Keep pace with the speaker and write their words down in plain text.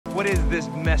What is this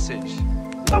message?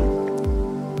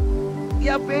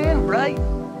 You been right?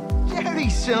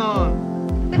 Jerry's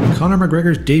son. Conor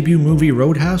McGregor's debut movie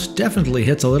Roadhouse definitely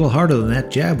hits a little harder than that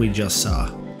jab we just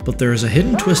saw. But there is a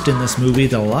hidden twist in this movie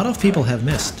that a lot of people have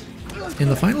missed. In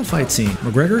the final fight scene,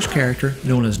 McGregor's character,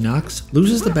 known as Knox,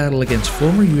 loses the battle against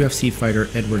former UFC fighter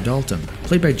Edward Dalton,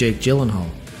 played by Jake Gyllenhaal.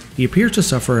 He appears to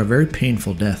suffer a very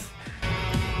painful death.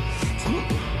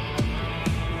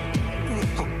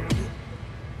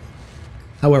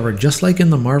 However, just like in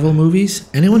the Marvel movies,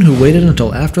 anyone who waited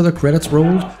until after the credits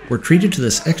rolled were treated to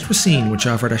this extra scene which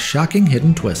offered a shocking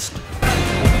hidden twist.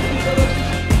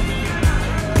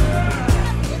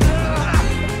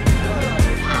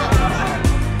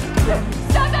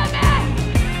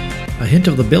 A hint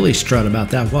of the Billy strut about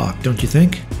that walk, don't you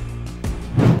think?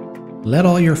 Let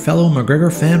all your fellow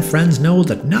McGregor fan friends know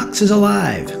that Knox is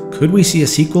alive! Could we see a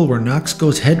sequel where Knox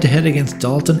goes head to head against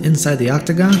Dalton inside the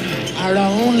octagon? Our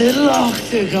own little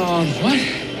octagon. What?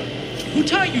 Who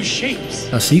taught you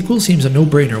shapes? A sequel seems a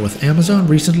no-brainer, with Amazon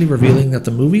recently revealing that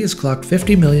the movie has clocked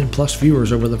 50 million plus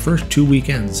viewers over the first 2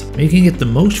 weekends, making it the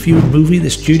most viewed movie the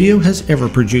studio has ever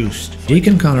produced. Jake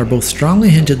and Conor both strongly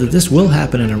hinted that this will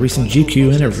happen in a recent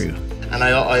GQ interview. And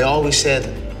I always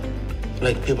said,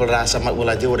 like people that ask,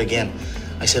 will I do it again?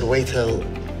 I said, wait till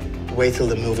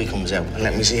the movie comes out and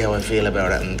let me see how I feel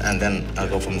about it, and then I'll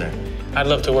go from there. I'd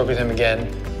love to work with him again,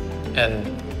 and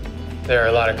there are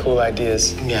a lot of cool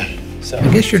ideas. Yeah. So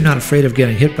I guess you're not afraid of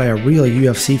getting hit by a real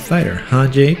UFC fighter, huh,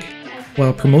 Jake?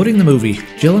 While promoting the movie,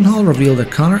 Gyllenhaal revealed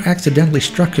that Conor accidentally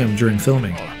struck him during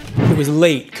filming. It was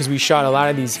late because we shot a lot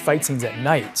of these fight scenes at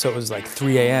night, so it was like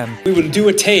 3 a.m. We would do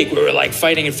a take where we were like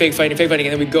fighting and fake fighting,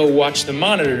 and then we'd go watch the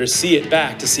monitor to see it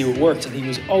back, to see what worked. And he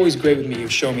was always great with me. He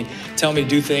would show me, tell me to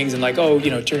do things, and like, oh, you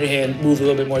know, turn your hand, move a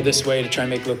little bit more this way to try and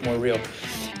make it look more real.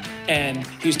 And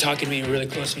he was talking to me really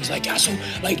close, and he's like, yeah, so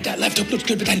like that left hook looks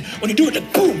good, but then when you do it,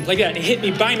 like boom, like that, and he hit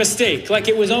me by mistake. Like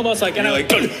it was almost like, and I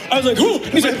was like, who?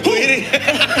 He's like, bleeding.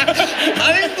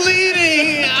 I'm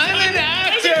bleeding. I'm an actor.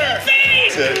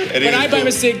 But I, by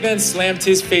mistake, then slammed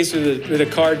his face with a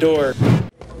car door.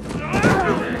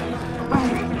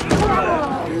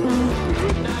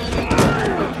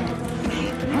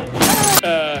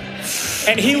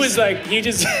 And he was like,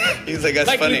 he's like, that's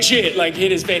like funny. Legit, like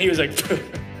hit his face. He was like,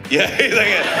 yeah, he's like,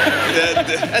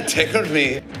 that tickled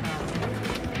me.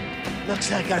 Looks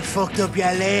like I fucked up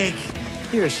your leg.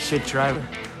 You're a shit driver.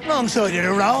 Wrong side of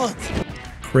the road.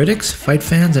 Critics, fight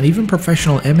fans, and even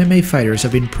professional MMA fighters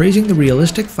have been praising the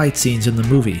realistic fight scenes in the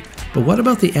movie. But what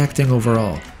about the acting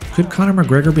overall? Could Conor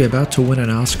McGregor be about to win an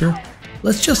Oscar?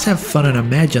 Let's just have fun and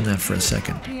imagine that for a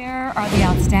second. Here are the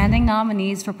outstanding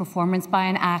nominees for performance by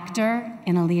an actor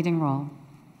in a leading role.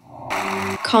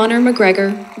 Conor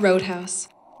McGregor, Roadhouse.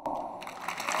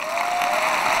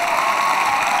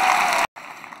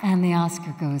 And the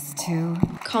Oscar goes to...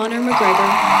 Conor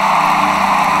McGregor.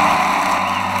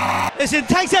 Listen,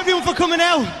 thanks everyone for coming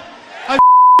out. I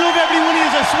love every one of you,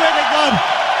 I swear to God.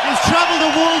 You've travelled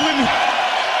the world with me.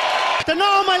 They're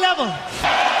not on my level.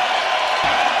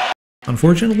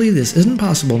 Unfortunately, this isn't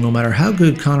possible no matter how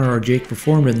good Conor or Jake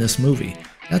performed in this movie.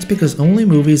 That's because only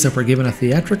movies that were given a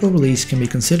theatrical release can be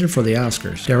considered for the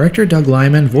Oscars. Director Doug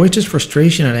Liman voiced his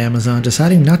frustration at Amazon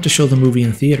deciding not to show the movie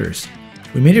in theaters.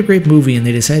 We made a great movie and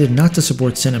they decided not to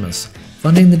support cinemas,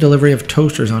 funding the delivery of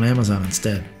toasters on Amazon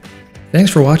instead. Thanks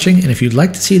for watching, and if you'd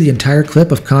like to see the entire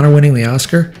clip of Conor winning the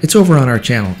Oscar, it's over on our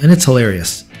channel, and it's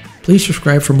hilarious. Please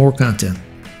subscribe for more content.